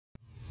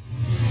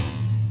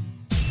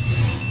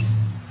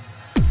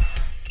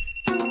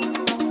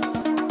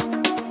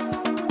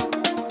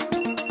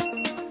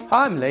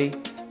Hi, I'm Lee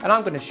and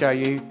I'm going to show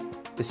you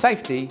the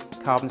safety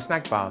carbon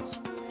snag bars.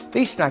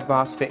 These snag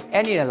bars fit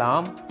any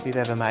alarm we've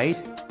ever made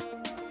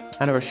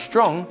and are a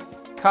strong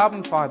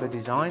carbon fibre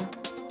design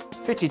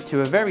fitted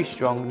to a very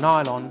strong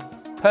nylon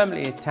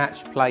permanently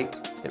attached plate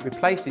that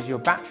replaces your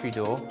battery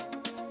door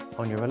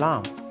on your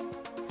alarm.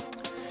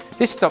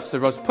 This stops the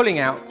rods pulling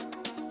out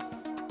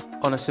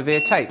on a severe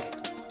take.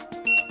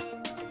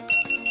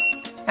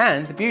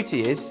 And the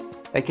beauty is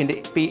they can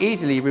be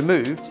easily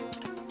removed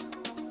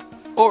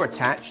or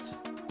attached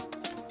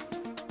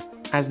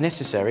as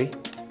necessary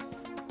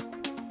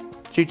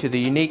due to the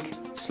unique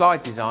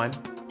slide design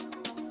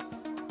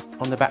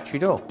on the battery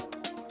door.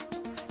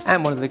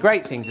 And one of the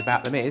great things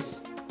about them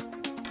is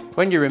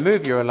when you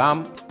remove your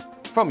alarm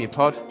from your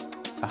pod,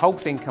 the whole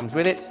thing comes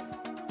with it,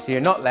 so you're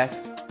not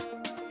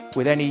left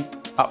with any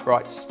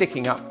uprights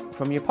sticking up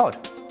from your pod.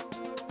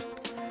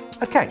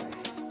 Okay,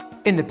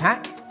 in the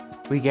pack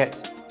we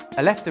get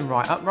a left and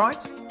right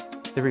upright,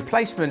 the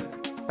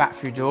replacement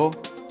battery door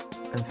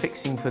and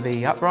fixing for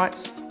the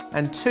uprights,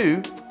 and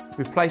 2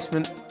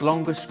 replacement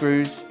longer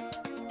screws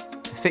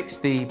to fix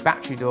the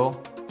battery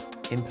door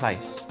in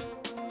place.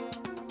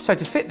 So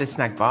to fit the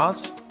snag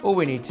bars, all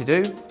we need to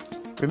do,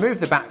 remove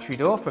the battery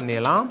door from the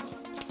alarm,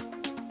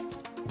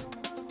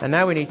 and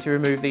now we need to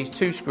remove these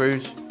 2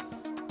 screws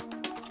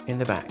in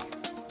the back.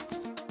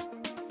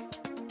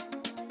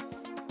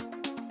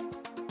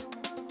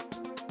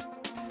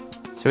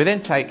 So we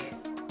then take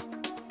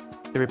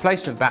the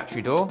replacement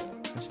battery door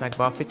and snag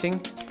bar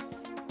fitting,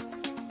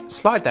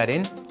 slide that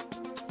in,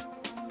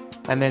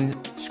 and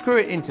then screw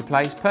it into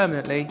place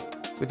permanently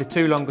with the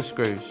 2 longer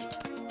screws.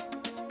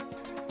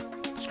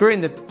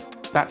 Screwing the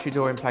battery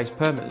door in place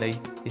permanently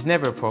is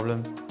never a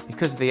problem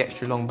because of the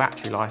extra long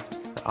battery life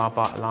that our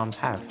Bite alarms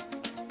have.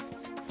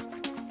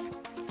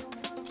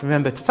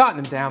 Remember to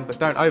tighten them down, but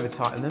don't over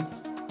tighten them.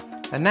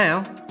 And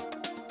now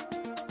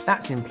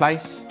that's in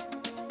place,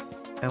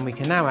 and we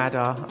can now add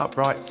our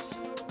uprights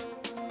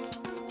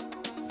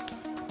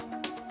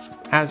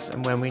as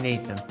and when we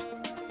need them.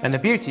 And the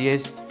beauty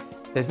is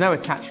there's no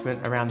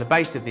attachment around the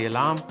base of the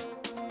alarm,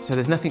 so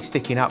there's nothing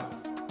sticking up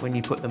when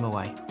you put them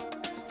away.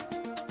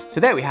 So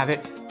there we have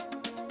it,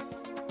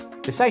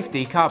 the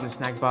safety carbon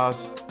snag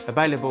bars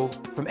available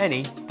from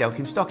any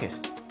Delkim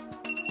stockist.